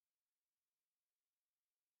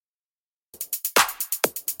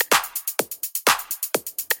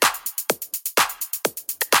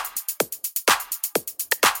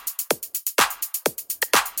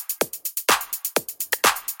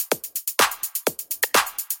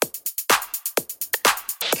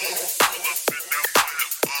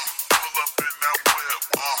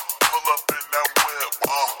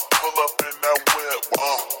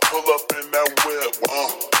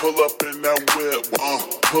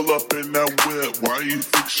pull up in that whip. Why you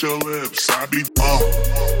fix your lips? I be I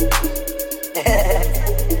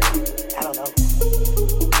don't know.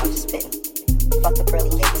 I'm just spitting. Fuck the pearly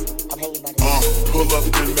gates. I'm hanging by the pull up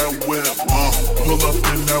in that whip. Pull up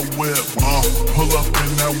in that whip. Pull up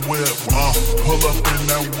in that whip. Pull up in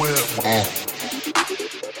that whip.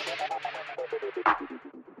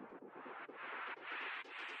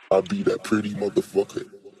 I be that pretty motherfucker.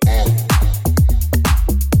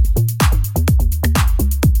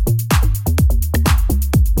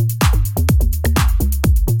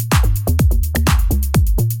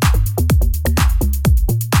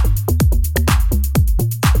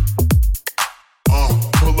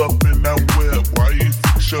 Pull up in that whip. Why you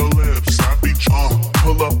fix your lips? I be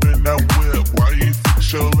pull up in that whip. Why you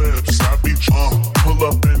fix your lips? I be pull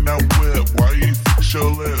up in that whip. Why you fix your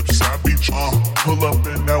lips? I be pull up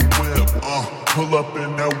in that whip. Pull up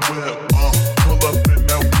in that whip. Pull up in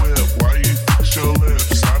that whip. Why you fix your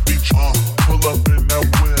lips? I be pull up in that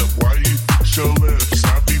whip. Why you fix your lips?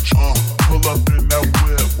 I be pull up in that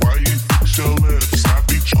whip. Why you fix your lips? I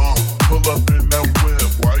be pull up in that whip.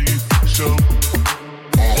 Why you fix your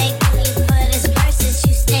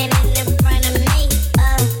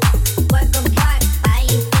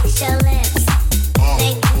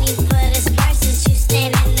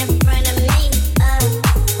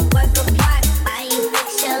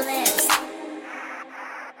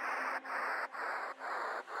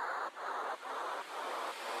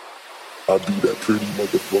I be that pretty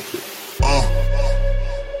motherfucker.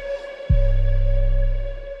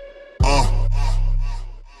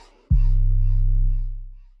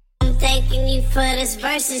 I'm thanking you for this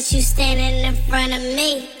verse since you standing in front of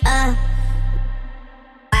me.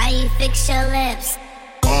 Why you fix your lips?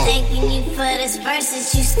 I'm thanking you for this verse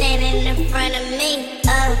since you standing in front of me.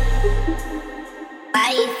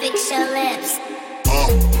 Why you fix your lips?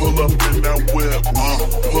 Pull up in that whip,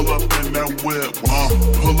 pull up in that whip,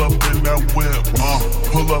 pull up in that whip,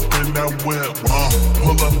 pull up in that whip,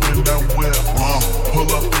 pull up in that whip,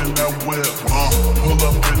 pull up in that whip, pull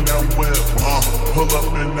up in that whip, pull up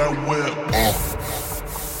in that whip.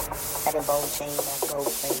 Having bold chains, my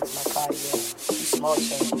gold frames, my Cartier, small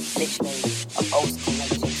chains, big chains, I'm old school like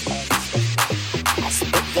James Bond. I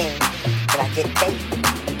spit game, but I get paid.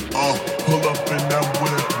 Pull up in that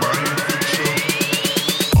whip, why you fix your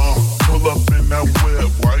pull up in that whip,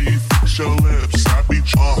 why you fix your lips? I be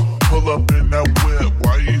pull up in that whip,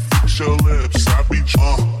 why you fix your lips? I be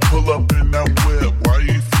pull up in that whip, why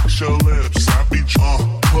you fix your lips? I be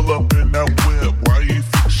pull up in that whip, why you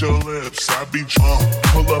fix your lips? I be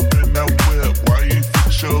pull up in that whip, why you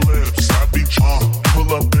fix your lips? I be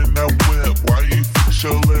pull up in that whip, why you fix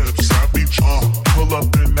your lips? I be pull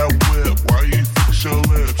up in that whip, why you fix your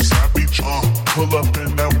lips? I be pull up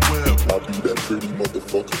in that whip, I be that pretty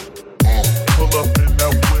motherfucker. Pull up in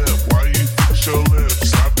that whip, why you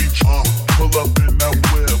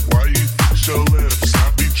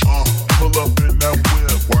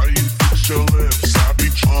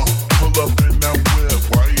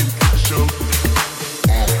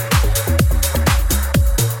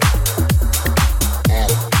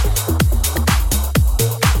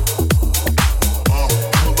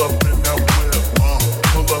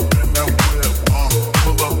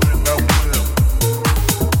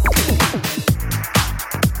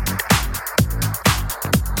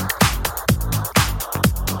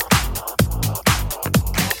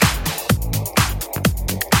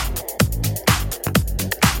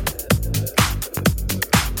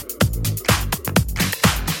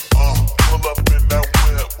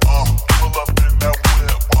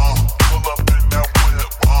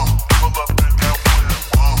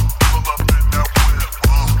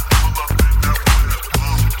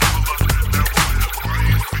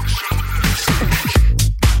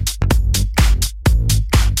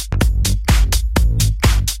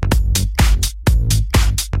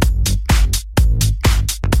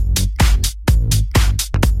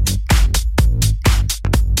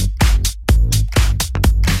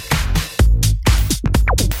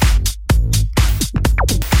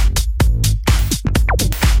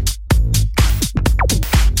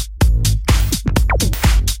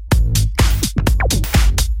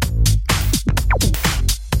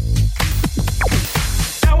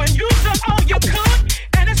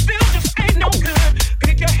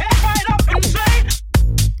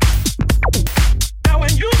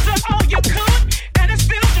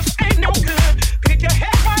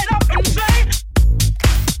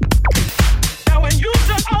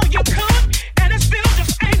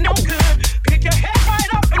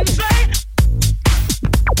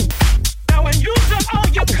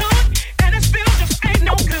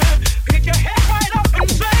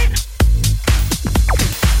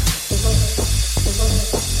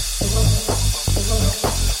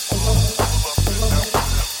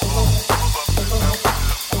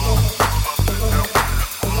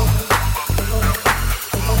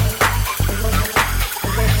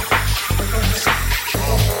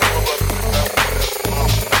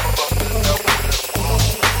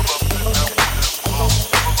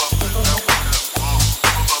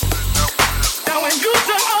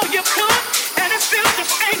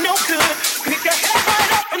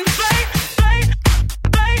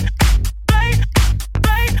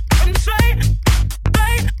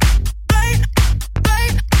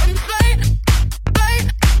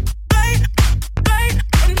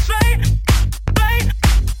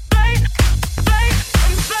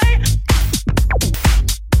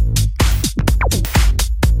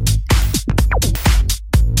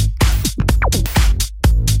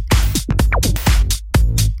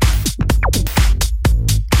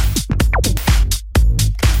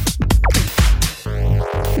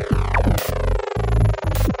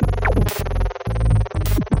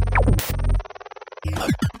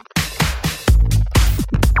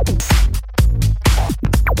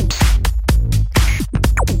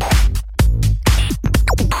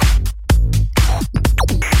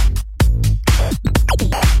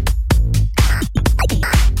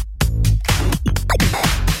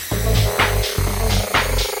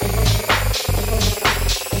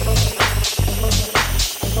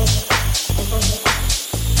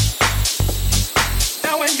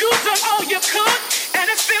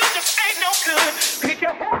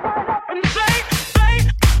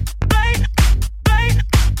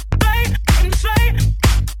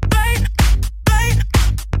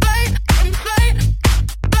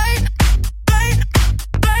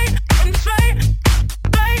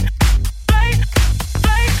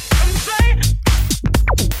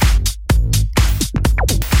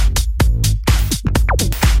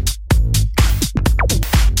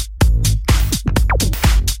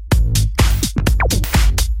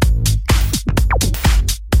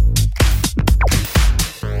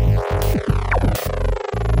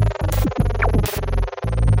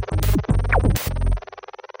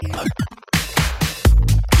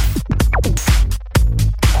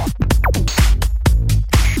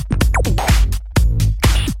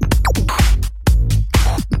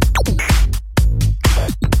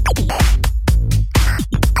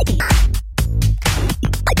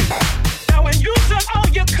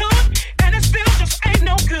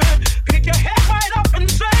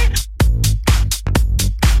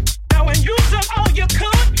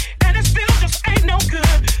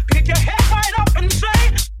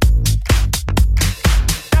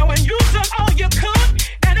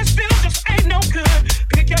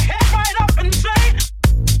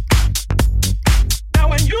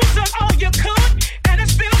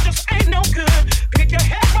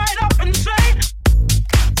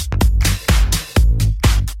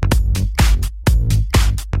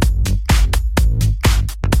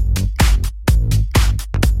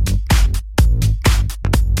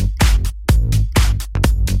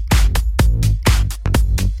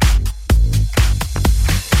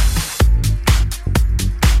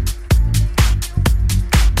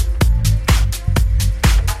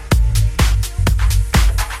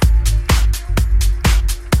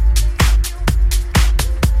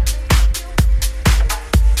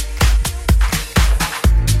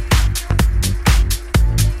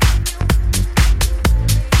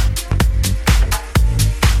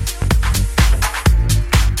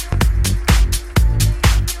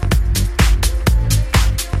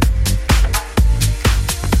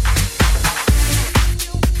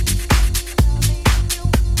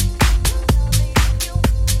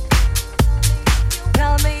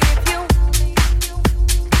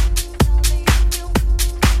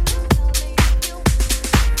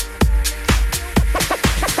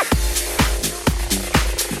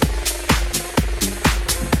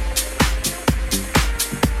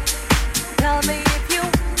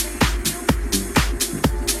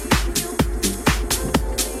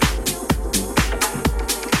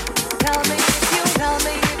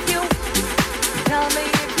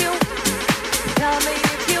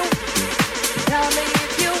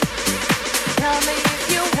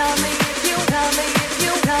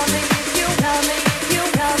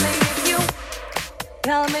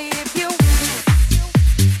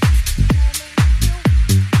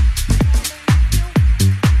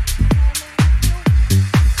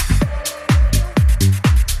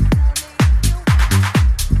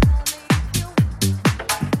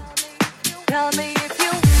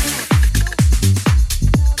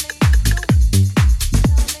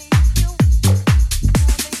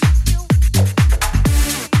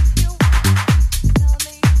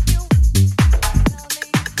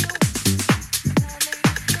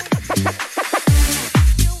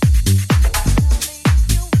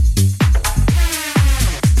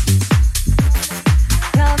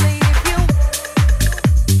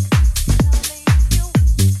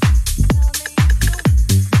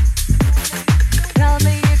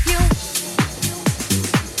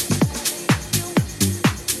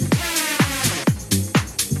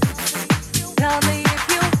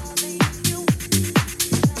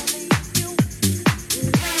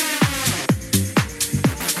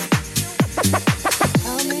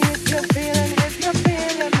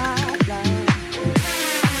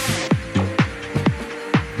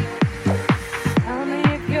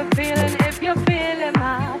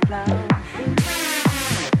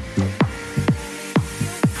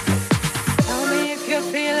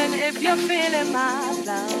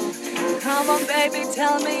Come on, baby,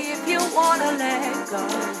 tell me if you wanna let go.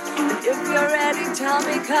 If you're ready, tell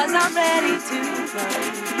me, cause I'm ready to go.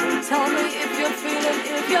 Tell me if you're feeling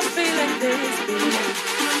this beat.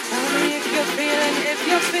 Tell me if you're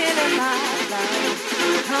feeling my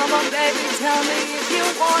love. Come on, baby, tell me if you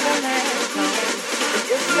wanna let go.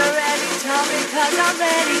 If you're ready, tell me, cause I'm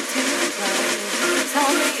ready to go. Tell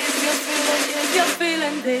me if you're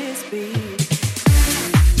feeling this beat.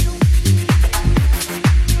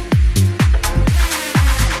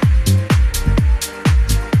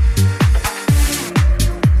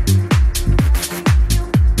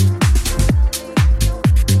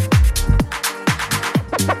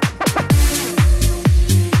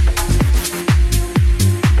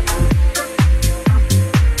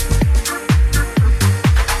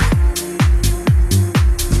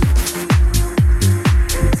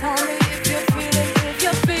 Tell me if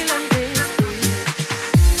you're feeling this.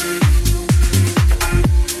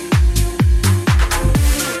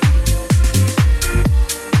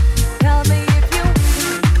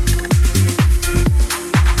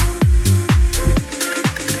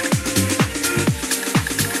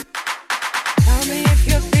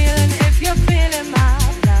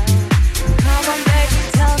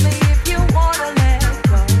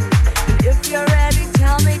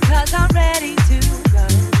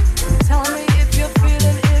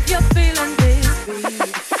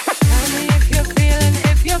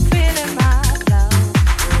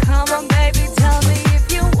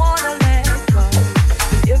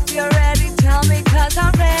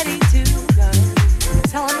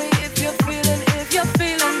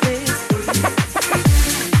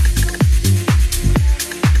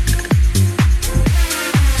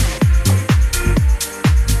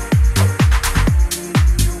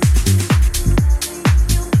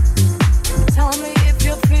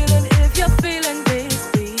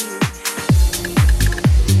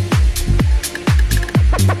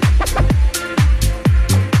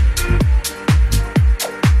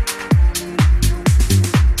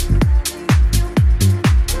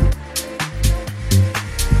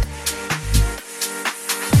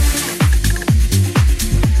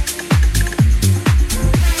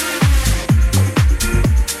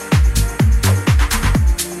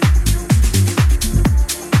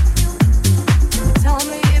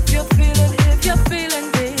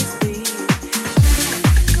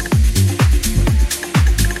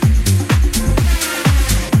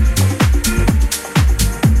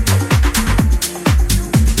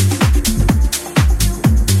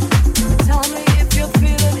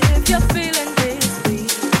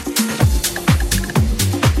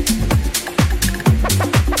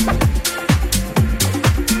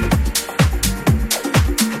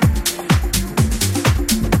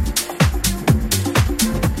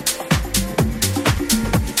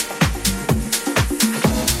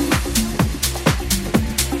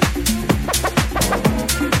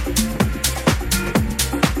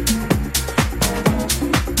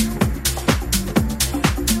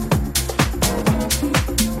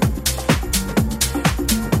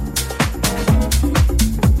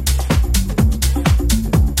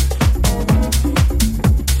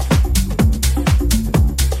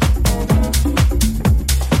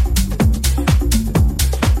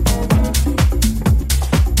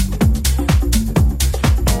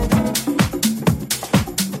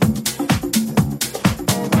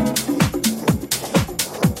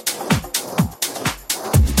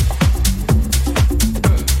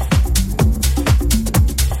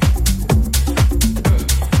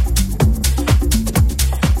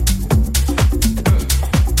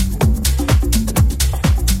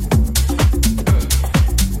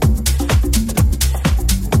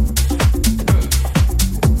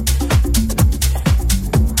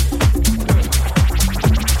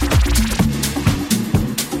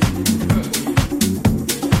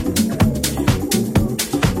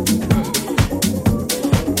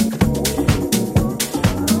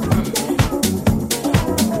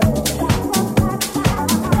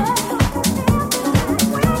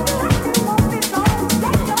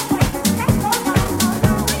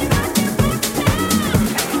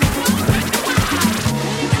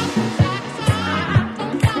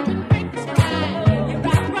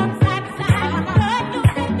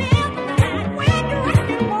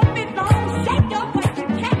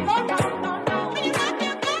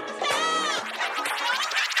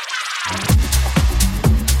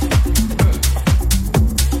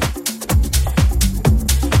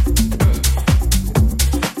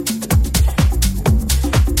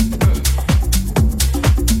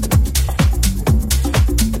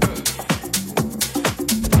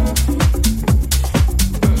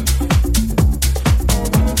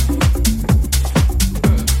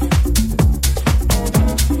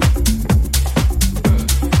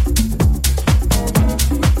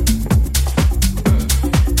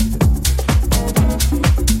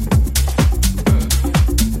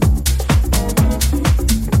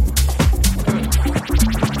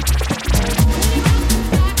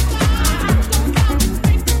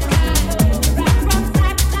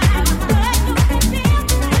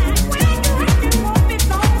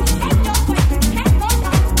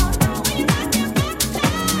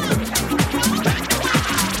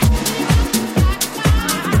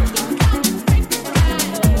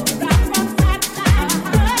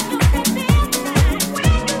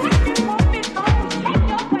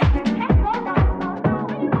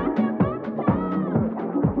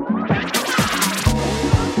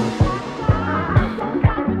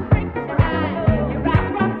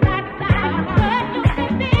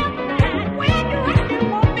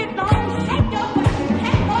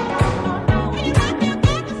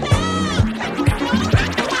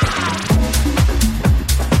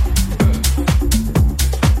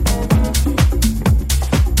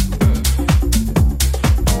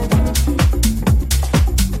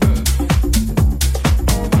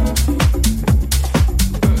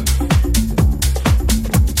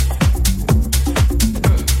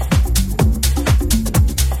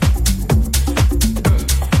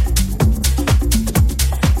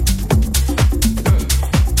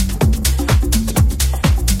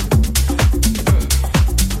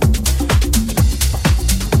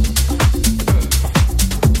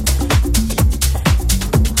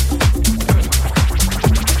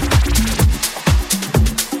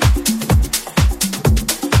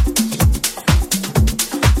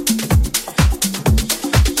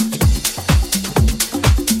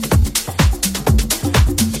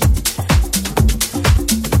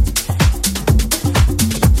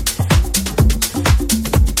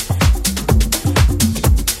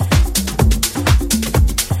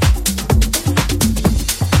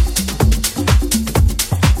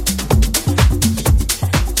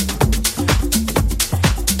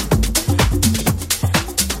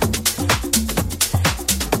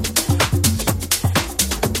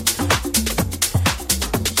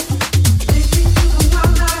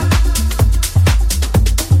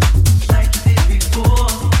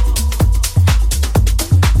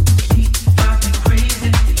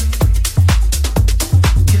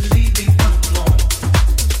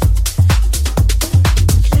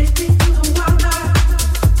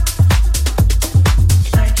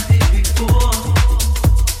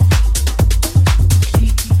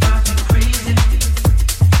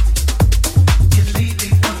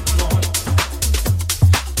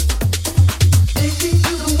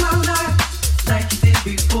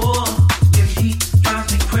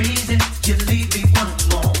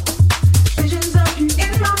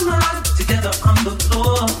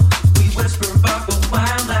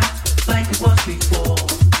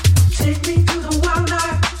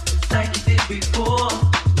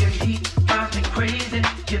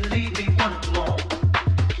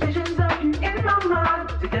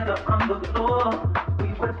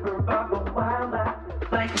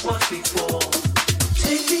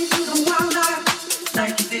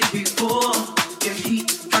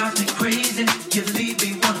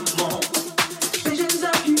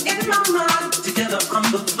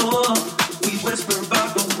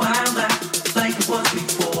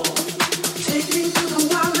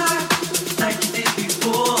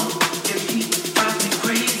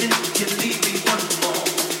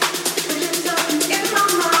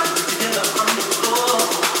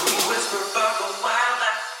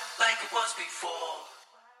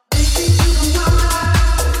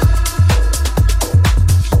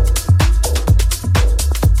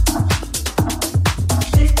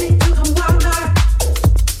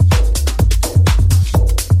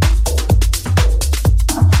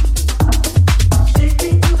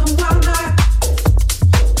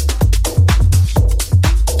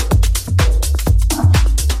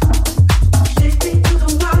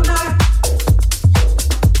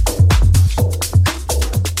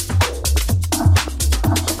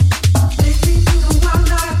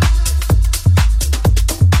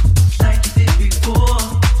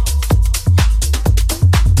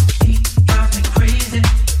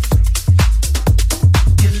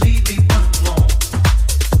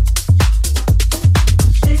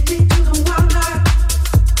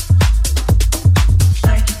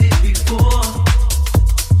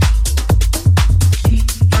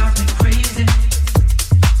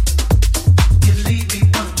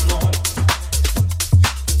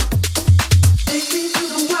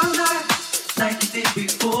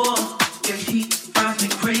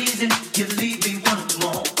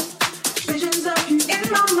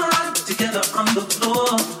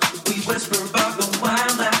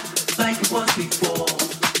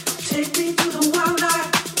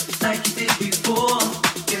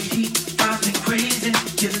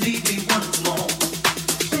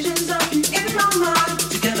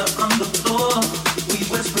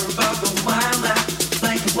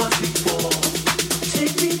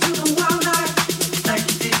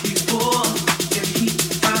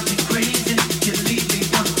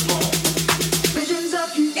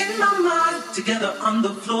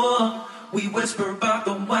 We whisper about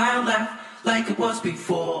the wild life like it was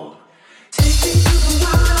before. Take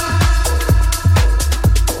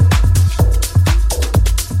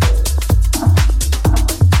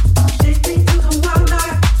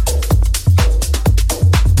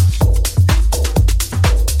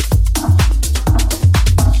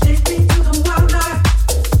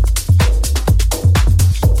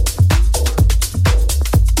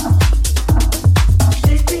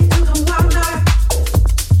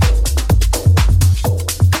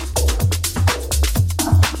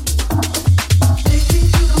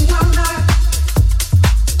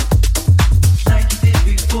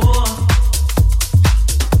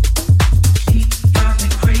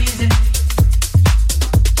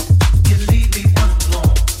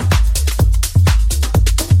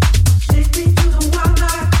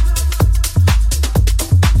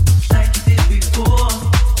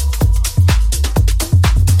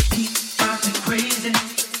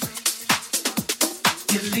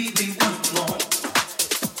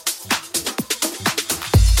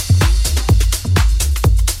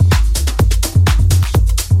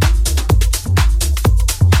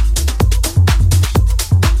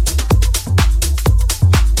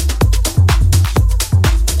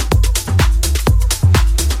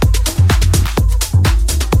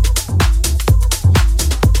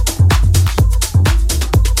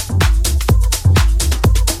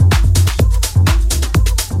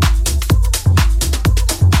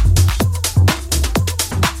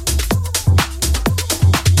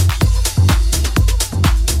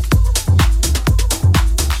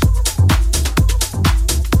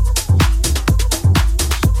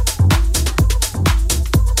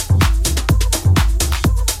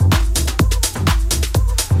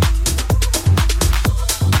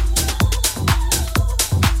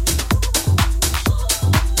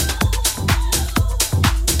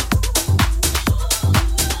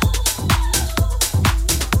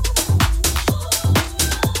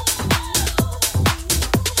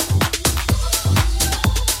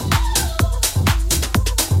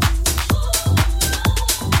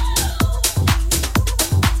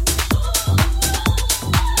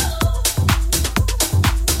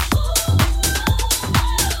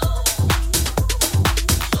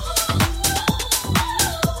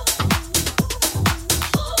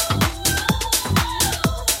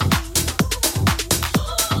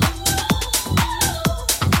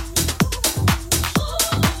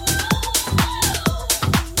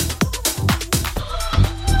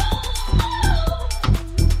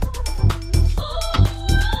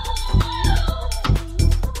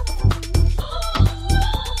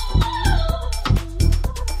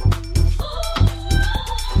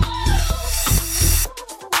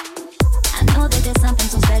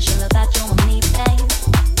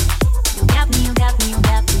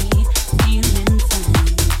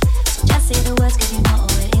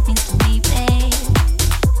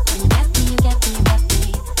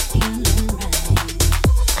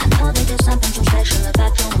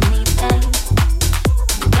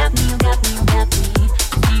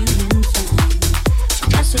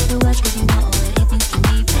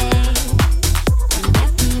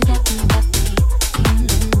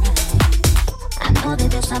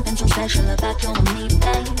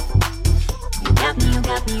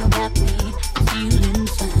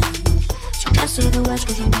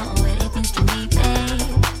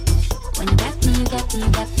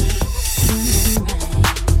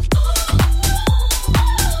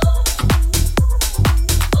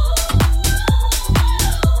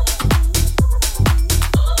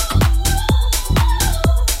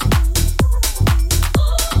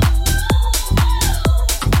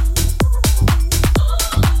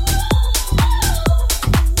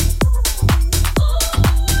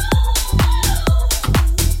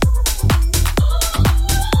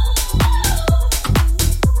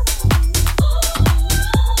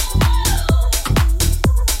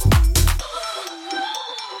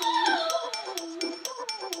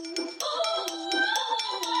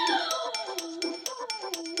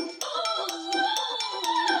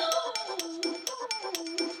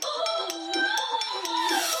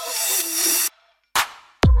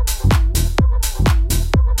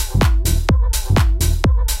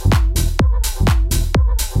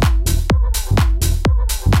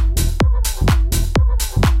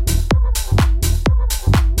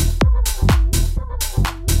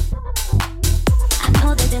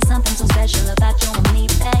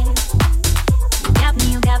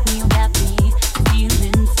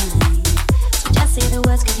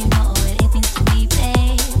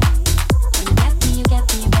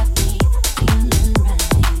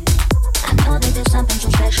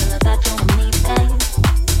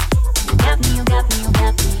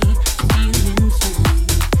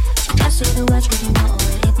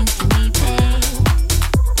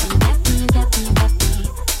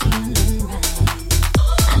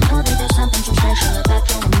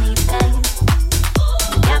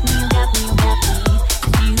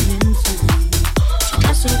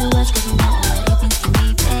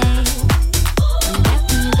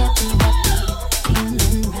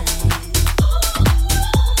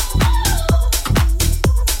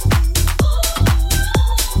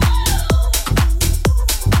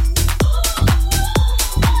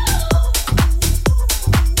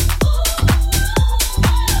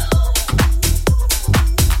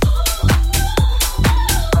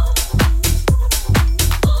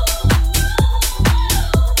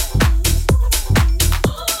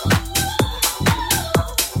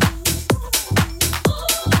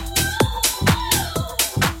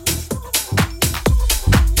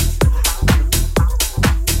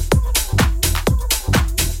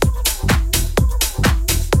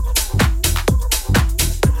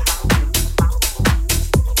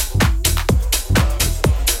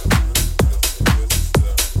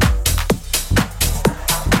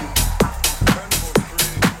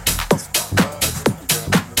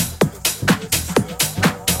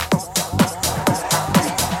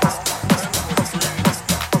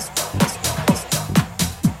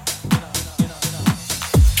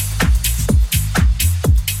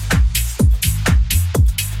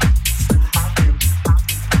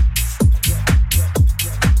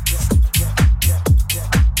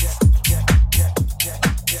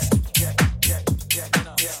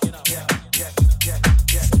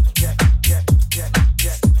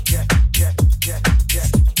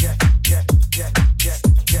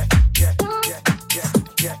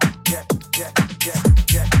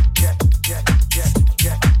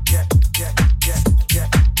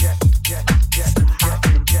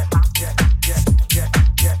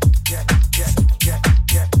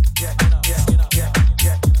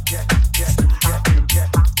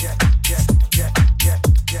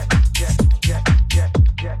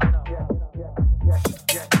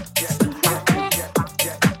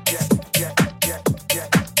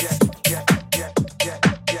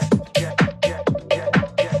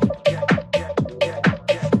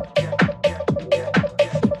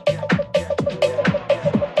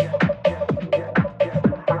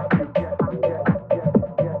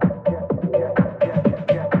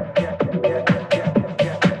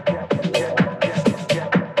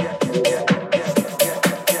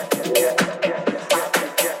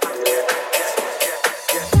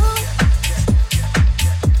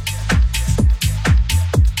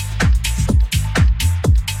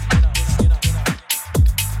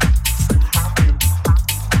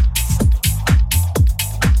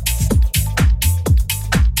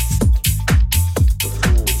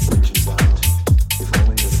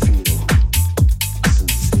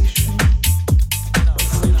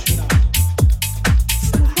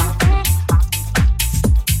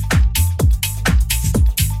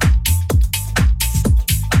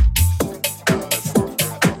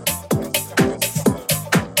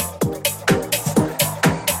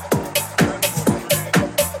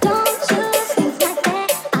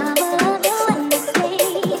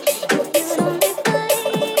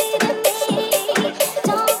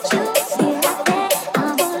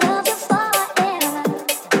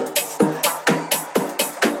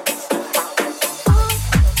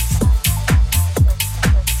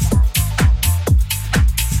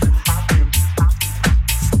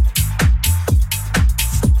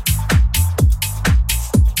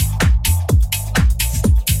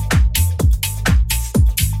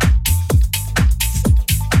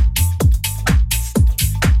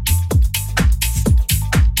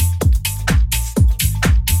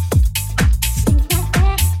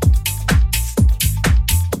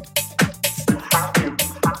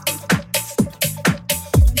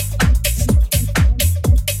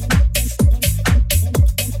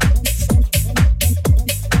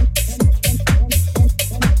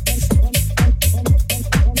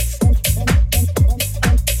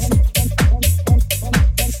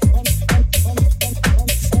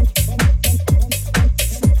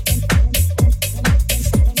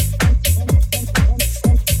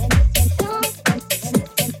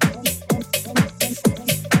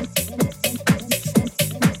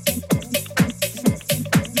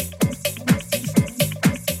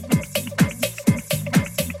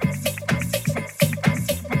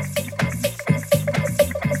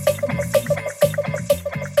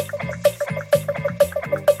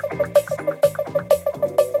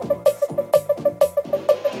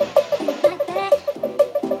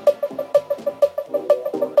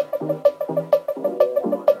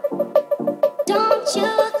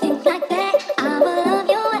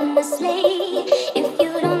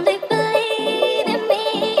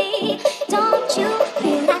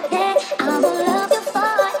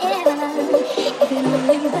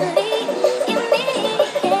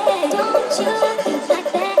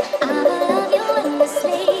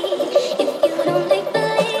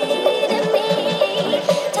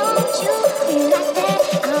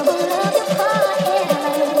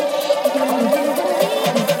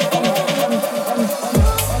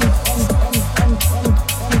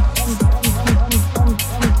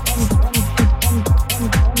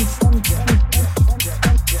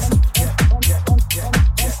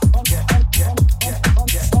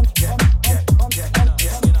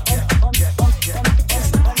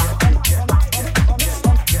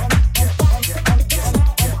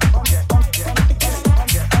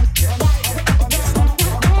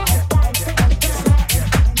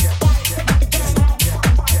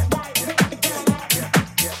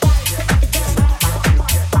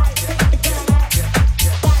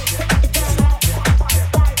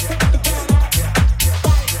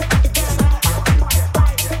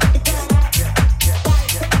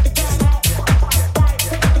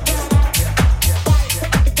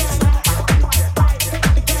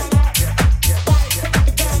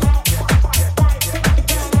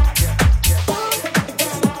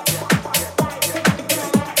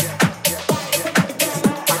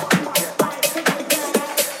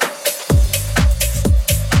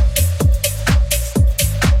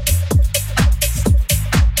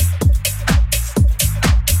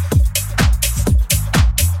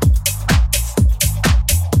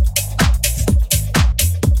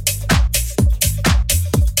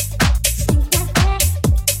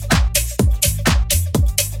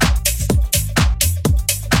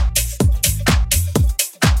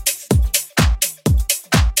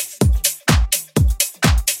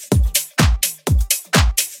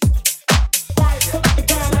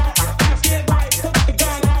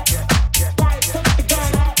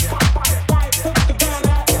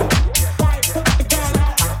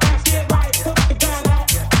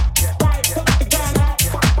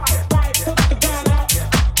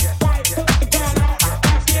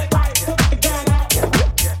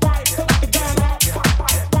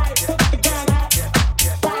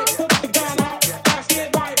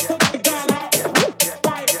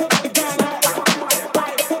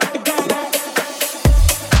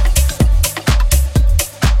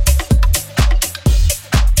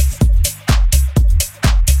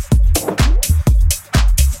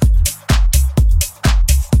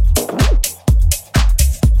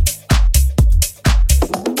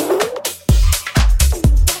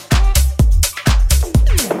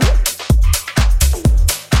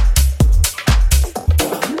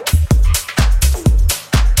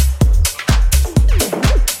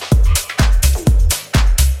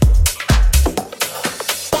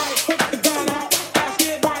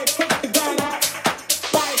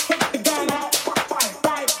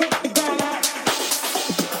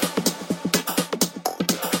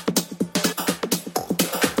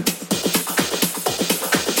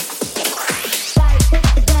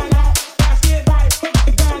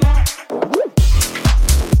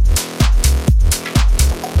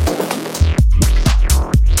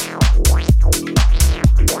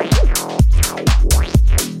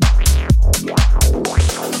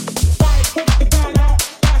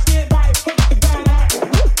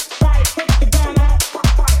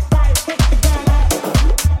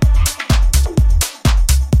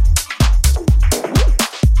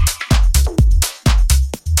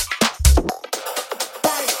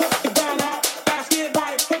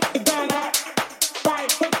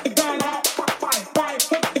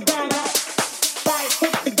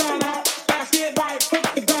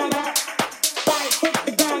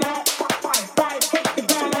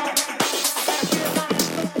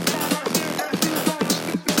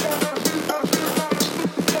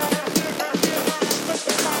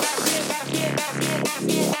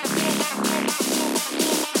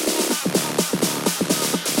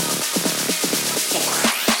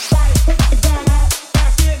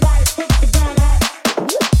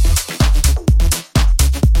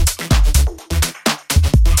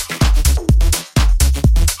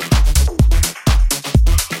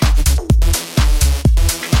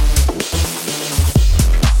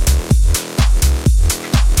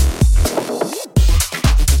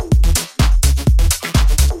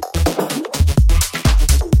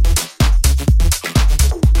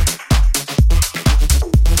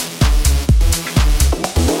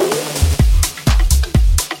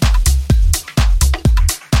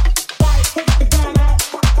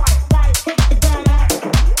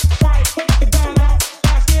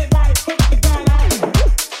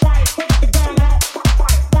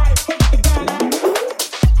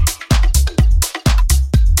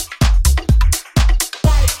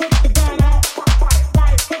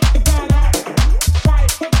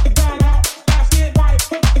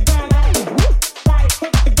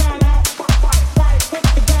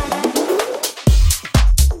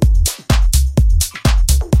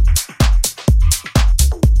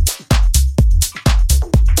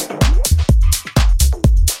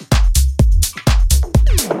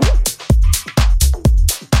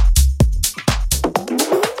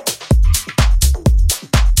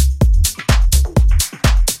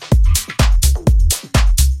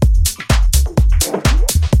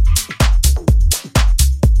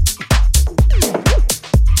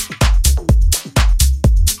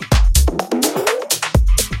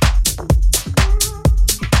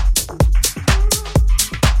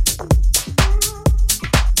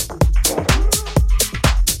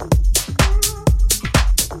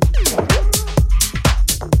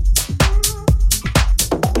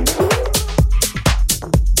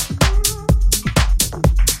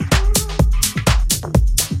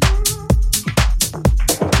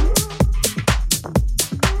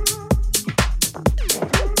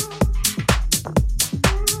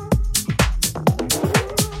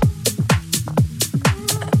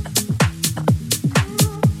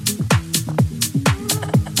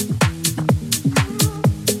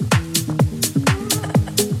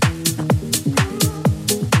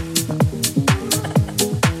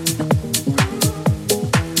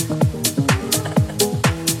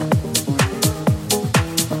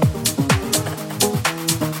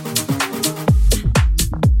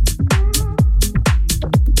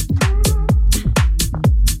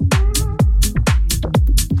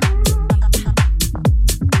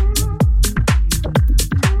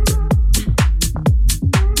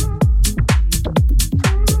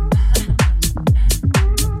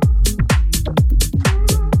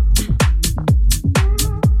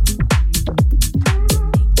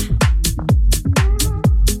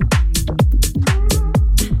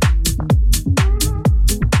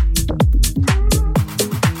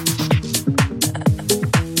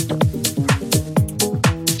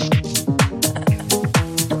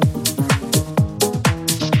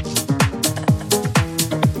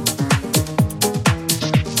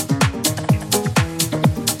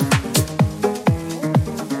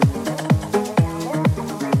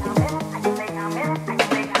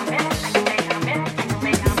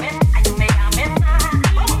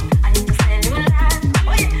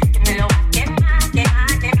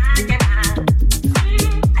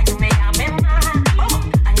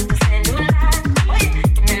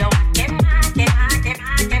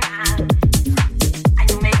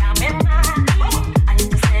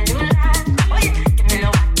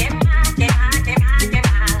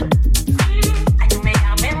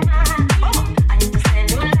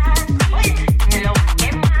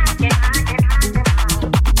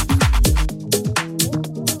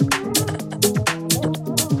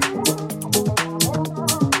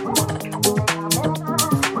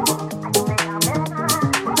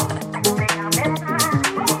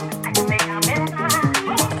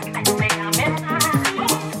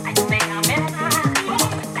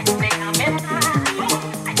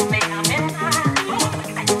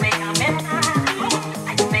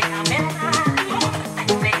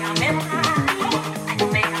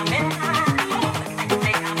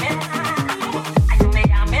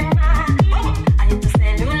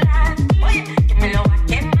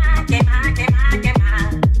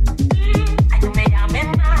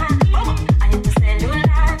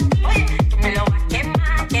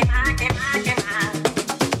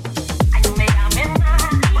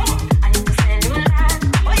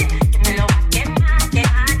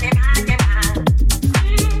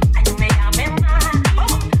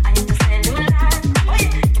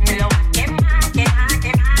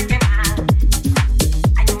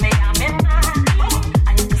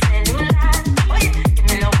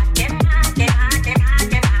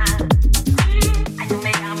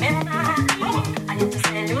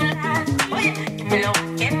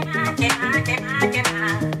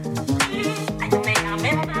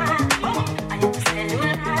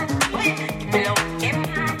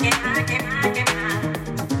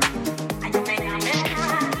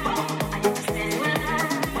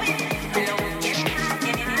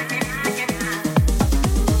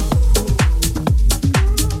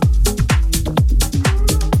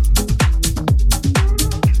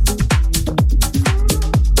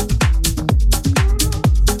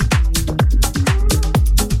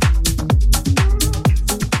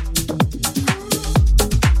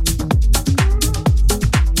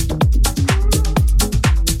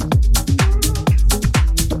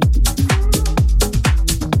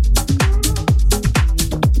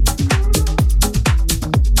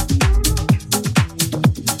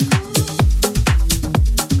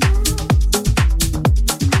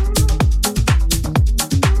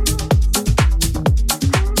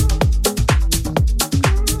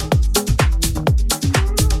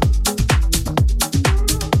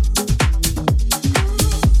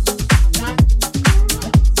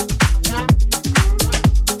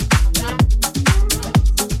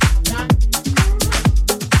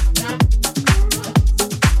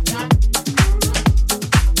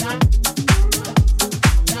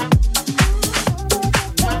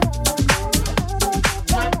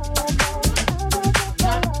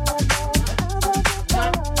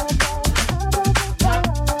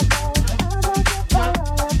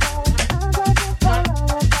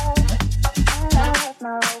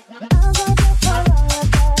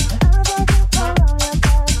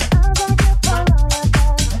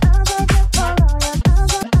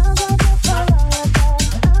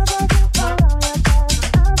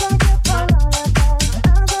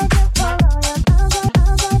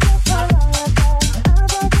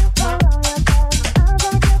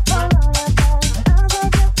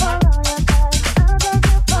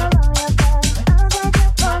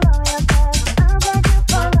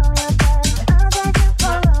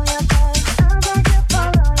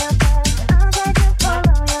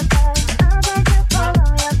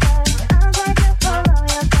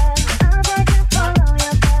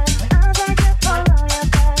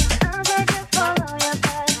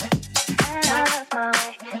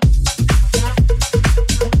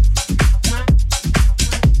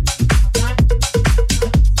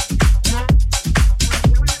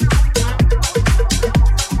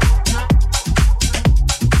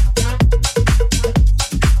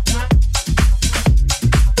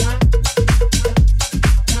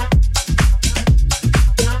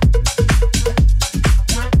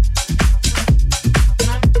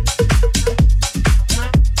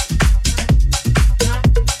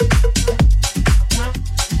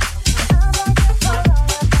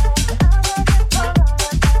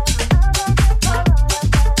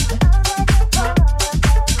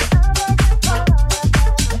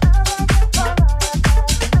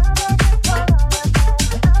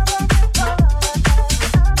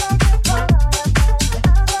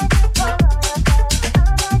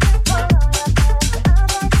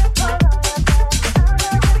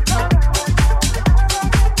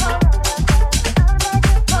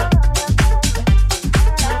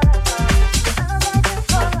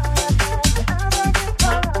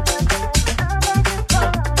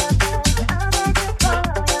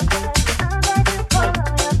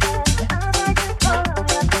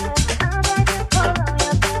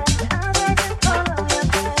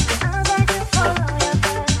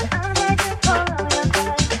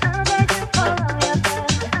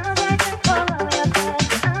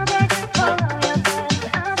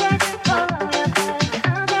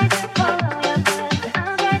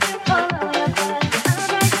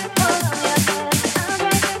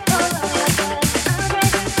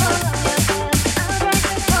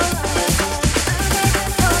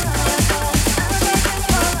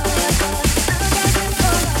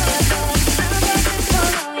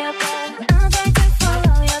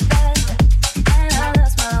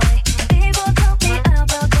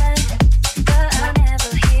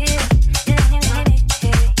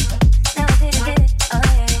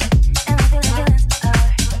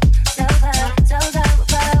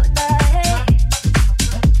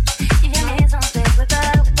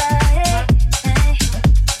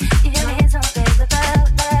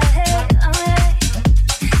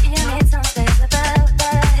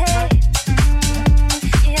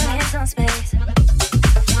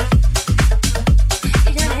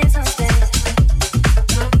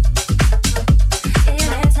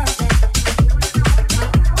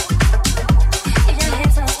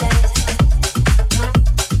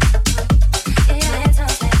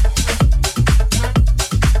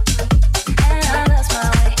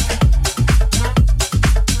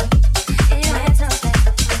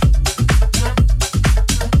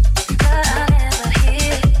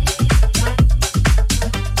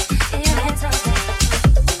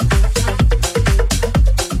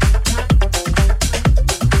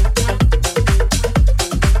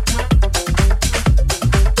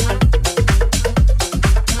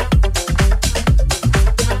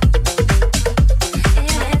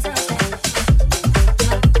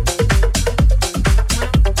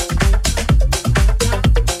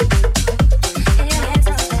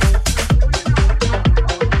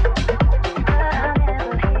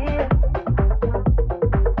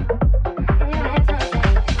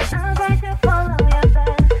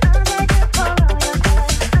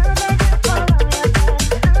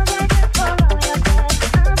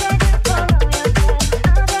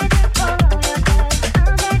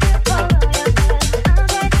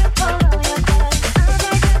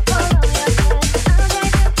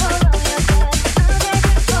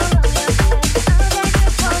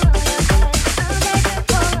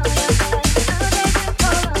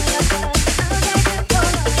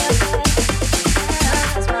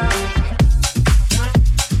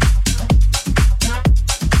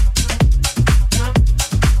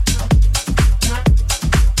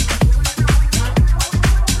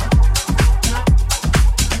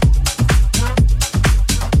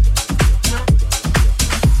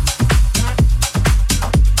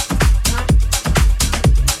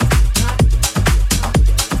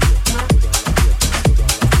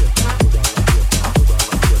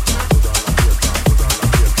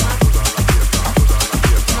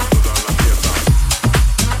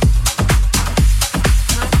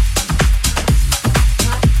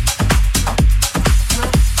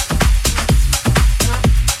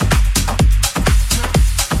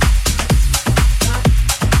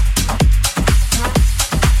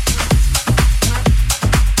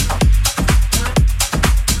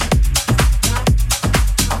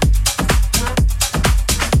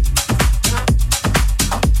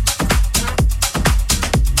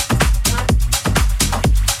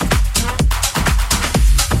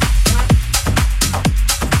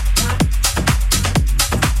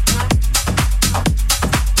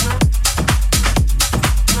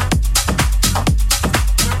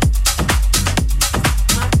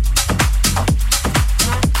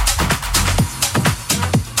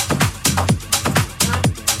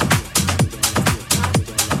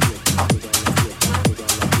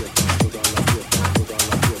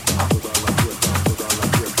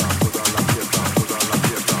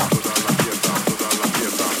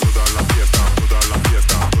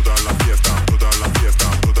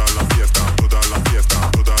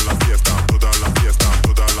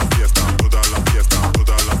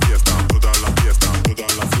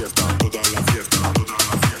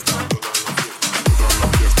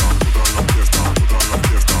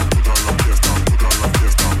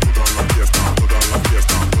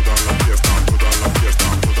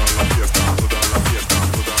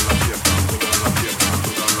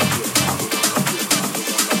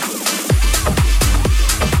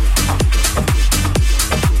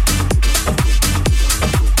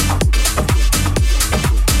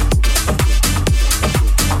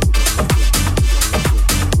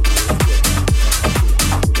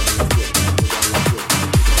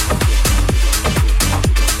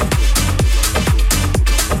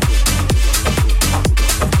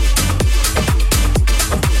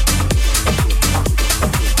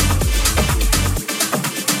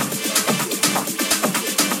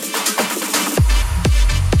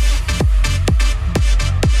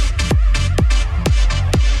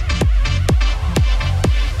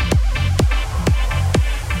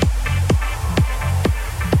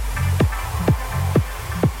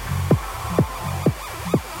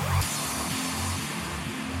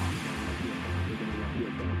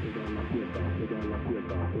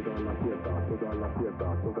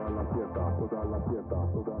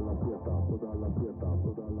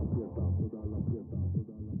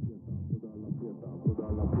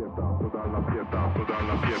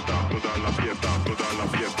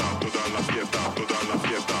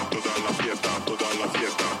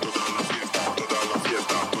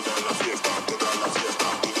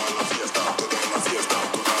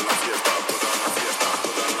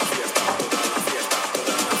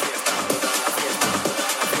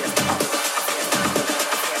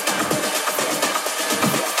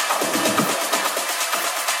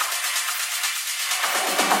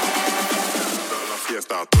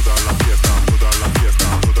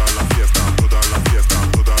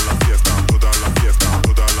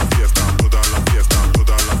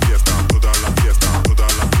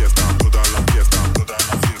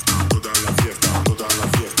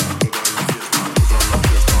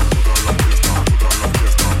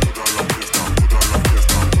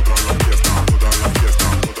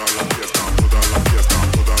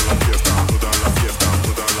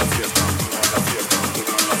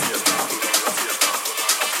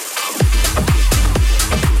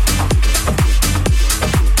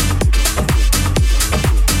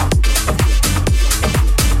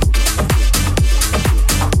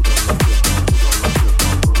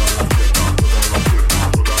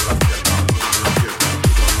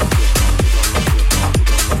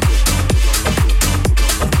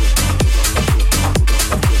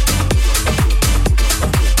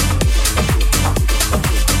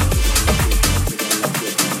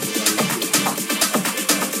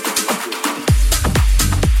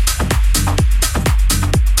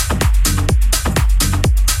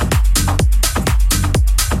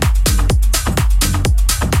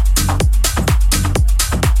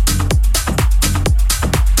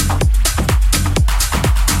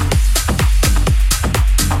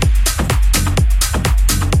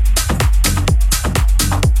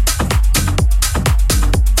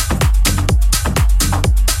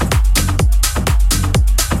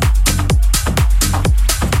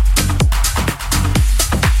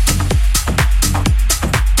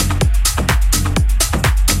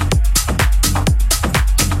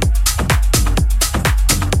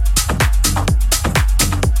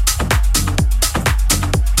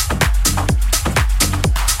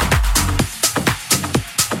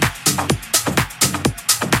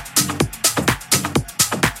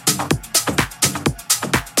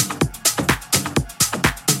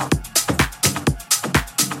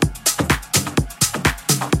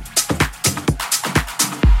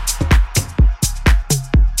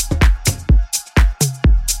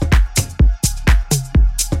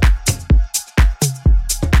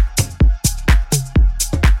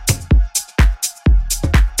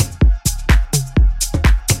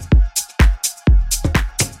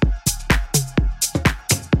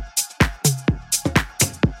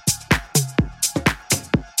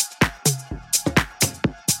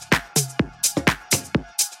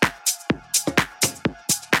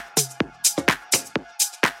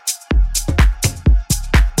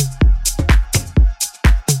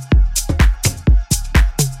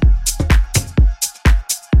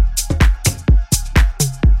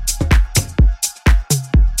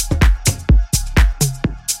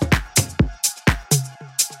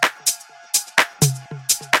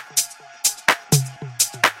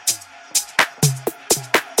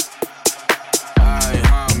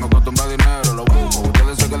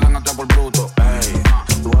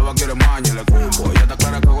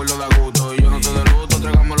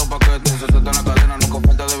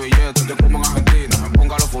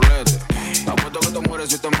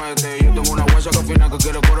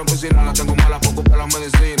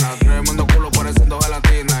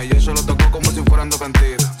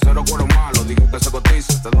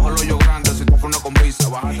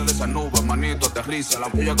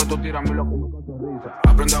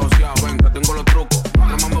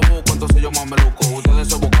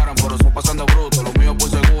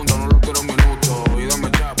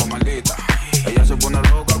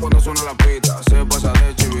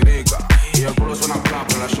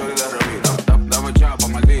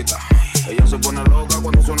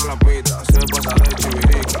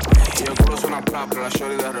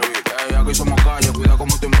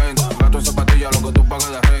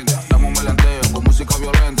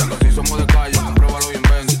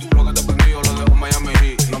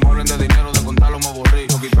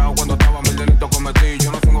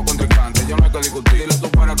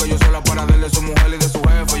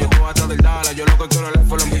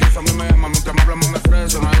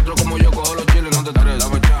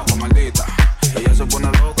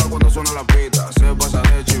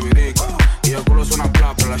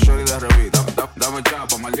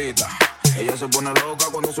Ella se pone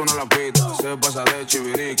cuando suena la pita. Se pasa de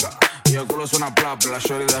chivirica. Y el culo suena plap, la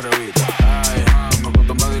shorty de revista. Ay, me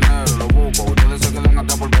acostumbra dinero, lo busco. Ustedes se quedan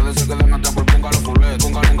atrás porque ponga los fuletes,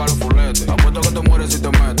 ponga los fuletes. Apuesto que te mueres si te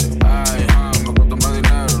metes. Ay, me acostumbra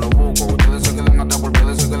dinero, lo busco. Ustedes se quedan atrás porque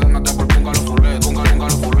ponga los fuletes, ponga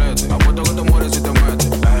los fuletes. Apuesto que te mueres si te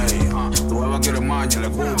metes. Ay, tu beba quiere maña, le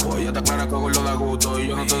cupo. Ella está clara que hoy lo da gusto. Y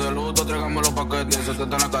yo no estoy de luto, tráigame los paquetes. Se te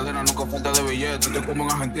está en la cadena, nunca falta de billetes. Estoy como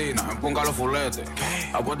en Argentina, ponga los fuletes.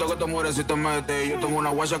 Apuesto que te mueres si te metes. Yo tengo una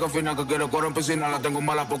guacha que fina que quiere correr en piscina. La tengo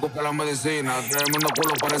mala poco para la medicina. Tremendo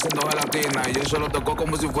culo pareciendo gelatina. Y yo se lo tocó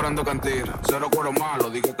como si fueran de cantina. Cero cuero malo,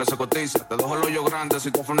 dije que se cotiza. Te dejo el hoyo grande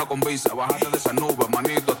si te frena con visa. Bájate de esa nube,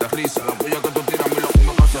 manito, aterriza. La puya que tú tiras a mí lo que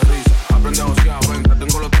me causa risa. Aprende a josear, ven que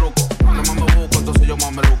tengo los trucos. Cuando más me busco, entonces yo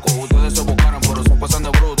más me luco. Ustedes se buscaron, pero se pasan de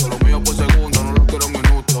bruto. Lo mío por segundo, no lo quiero en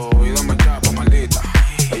minuto. Y dame chapa, maldita.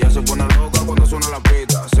 Ella se pone loca cuando suena la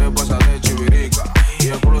pita. Se pasa de chivirica. Y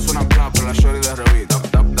el culo suena plapa, la shorty de revista.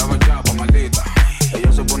 Dame chapa, maldita.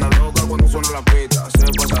 Ella se pone loca cuando suena la pita. Se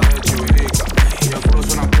pasa de chivirica. Y el culo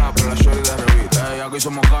suena plapa, la shorty de revista. Ey, aquí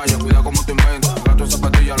somos calle, cuida como te inventas. Gasto en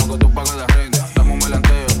zapatillas, lo que tú pagas de renta. Dame un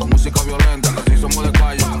melanteo con música violenta. Que si somos de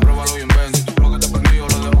calle, compruébalo y inventa. Lo que te prendió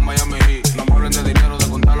lo dejo en Miami Heat. No me hablen de dinero, de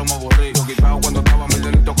contarlo me aburrí. Lo quitado cuando estaba, mil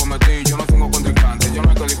delitos cometí. Yo no tengo contrincante, yo no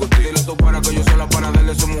hay que discutir. Dile tú para que yo soy la para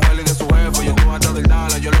de su mujer y de su jefe. Yo estoy hasta del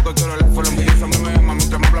dala, yo lo que quiero es el F. La envidiosa a mí me ama,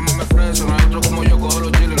 mientras me habla más me ofrece. No hay otro como yo, cojo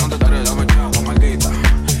los chiles, no te estreses. Dame chapa, maldita.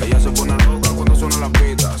 Ella se pone loca cuando suena la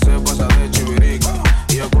pita. Se pasa de chivirica.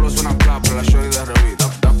 Y el culo suena plapa, la shorty de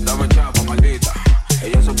revista. Dame chapa, maldita.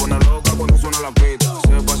 Ella se pone loca cuando suena la pita.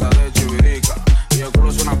 Se pasa de chivirica.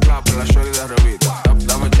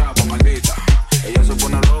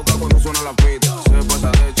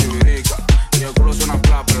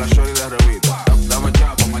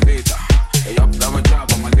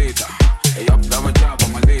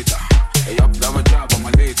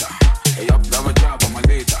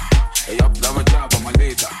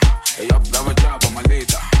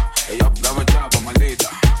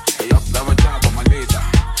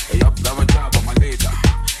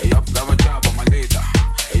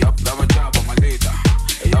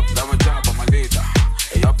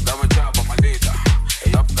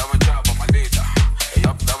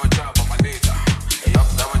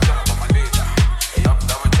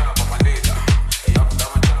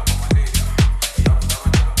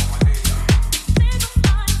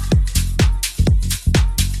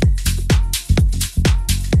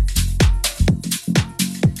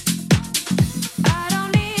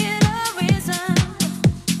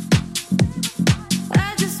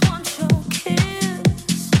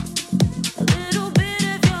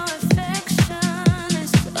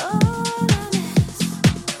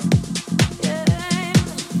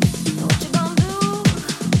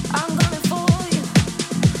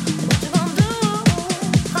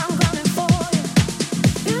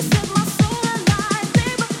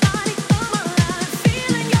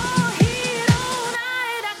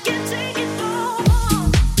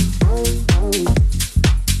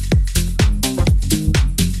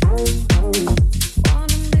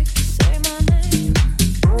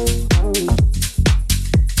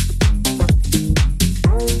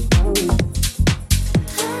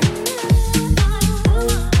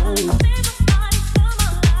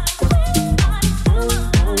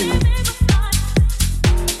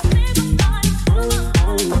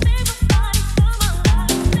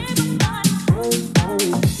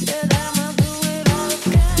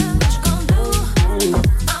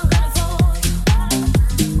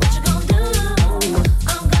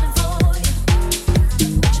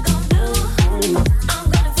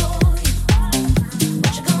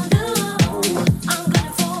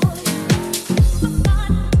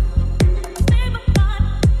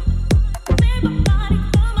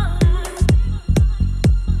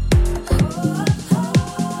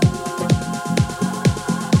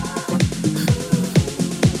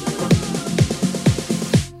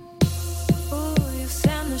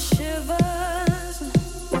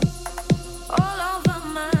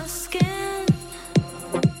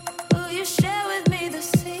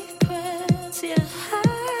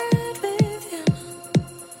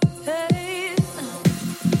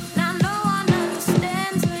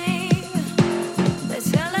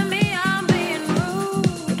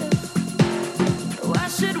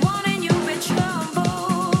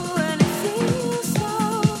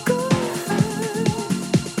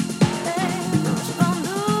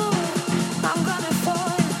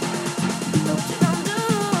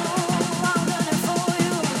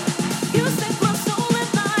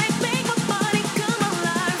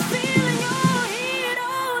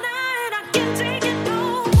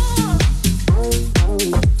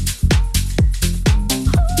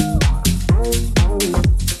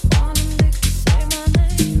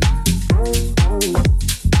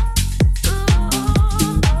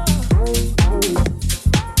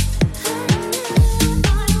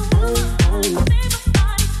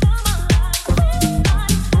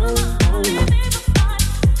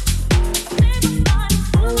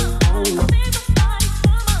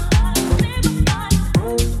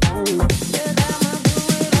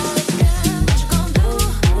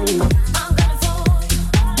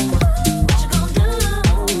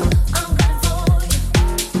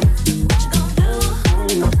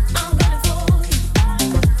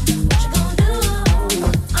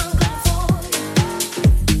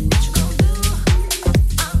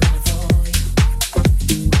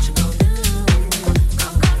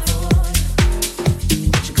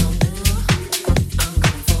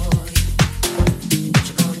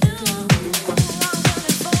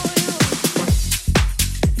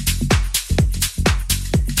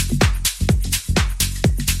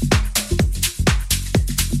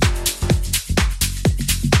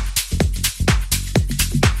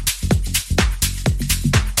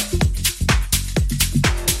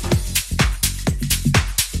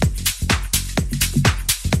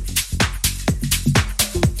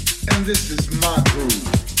 this is my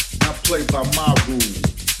groove. Now play by my rules.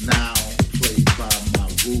 Now play by my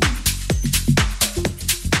rules.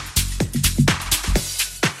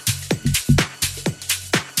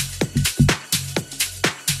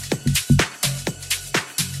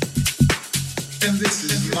 And this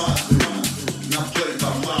is my groove. Now play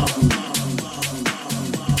by my rules.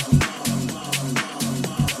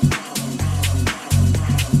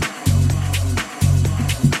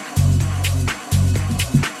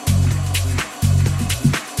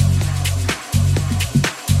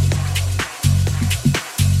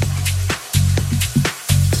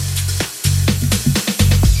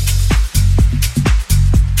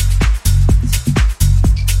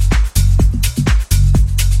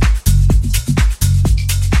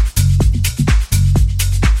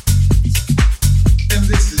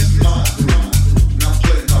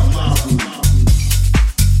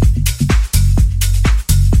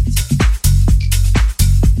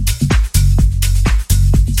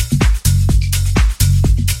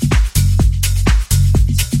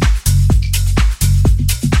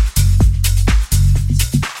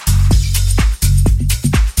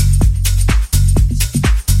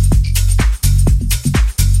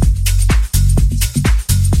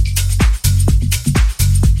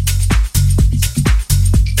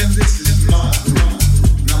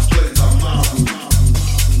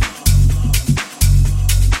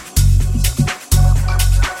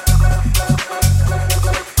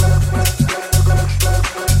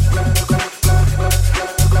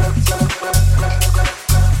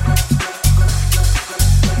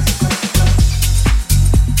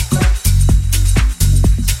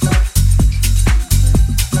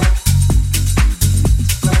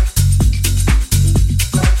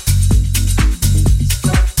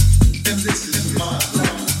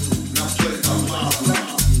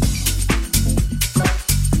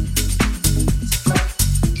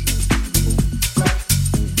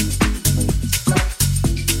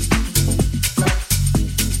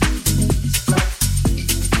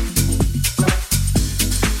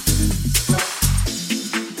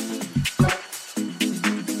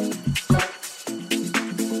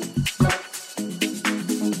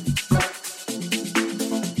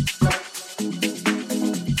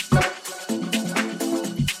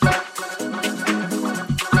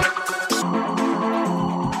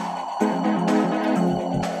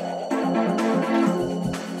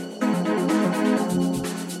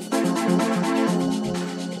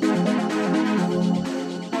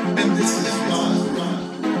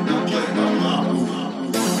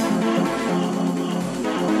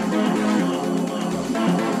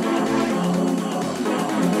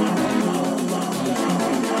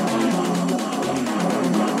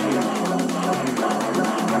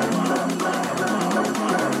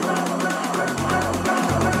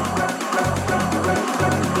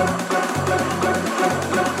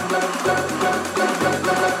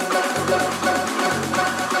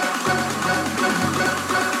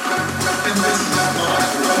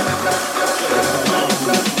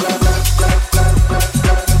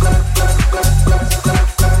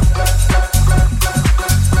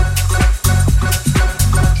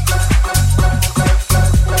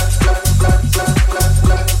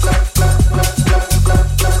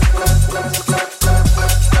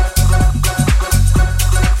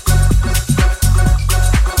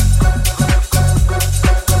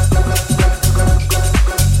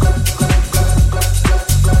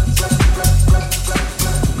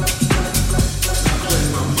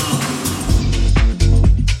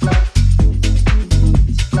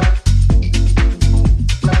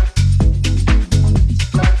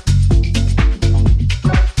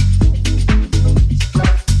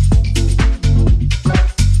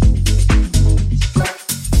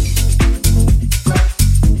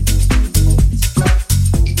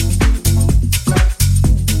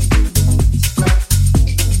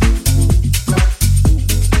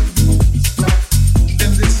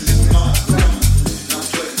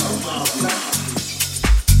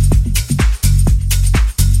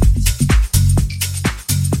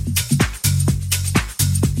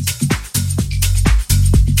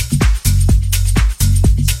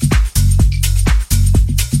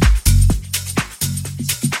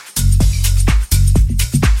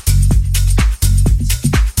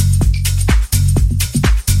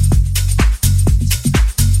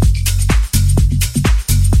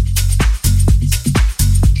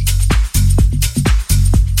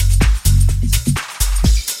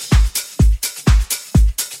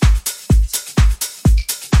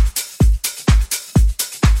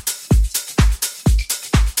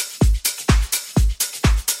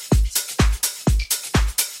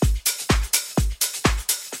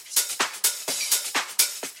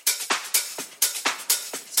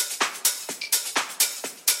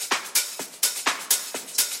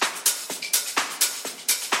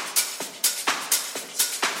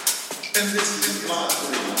 And this is my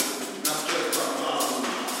dream. Now play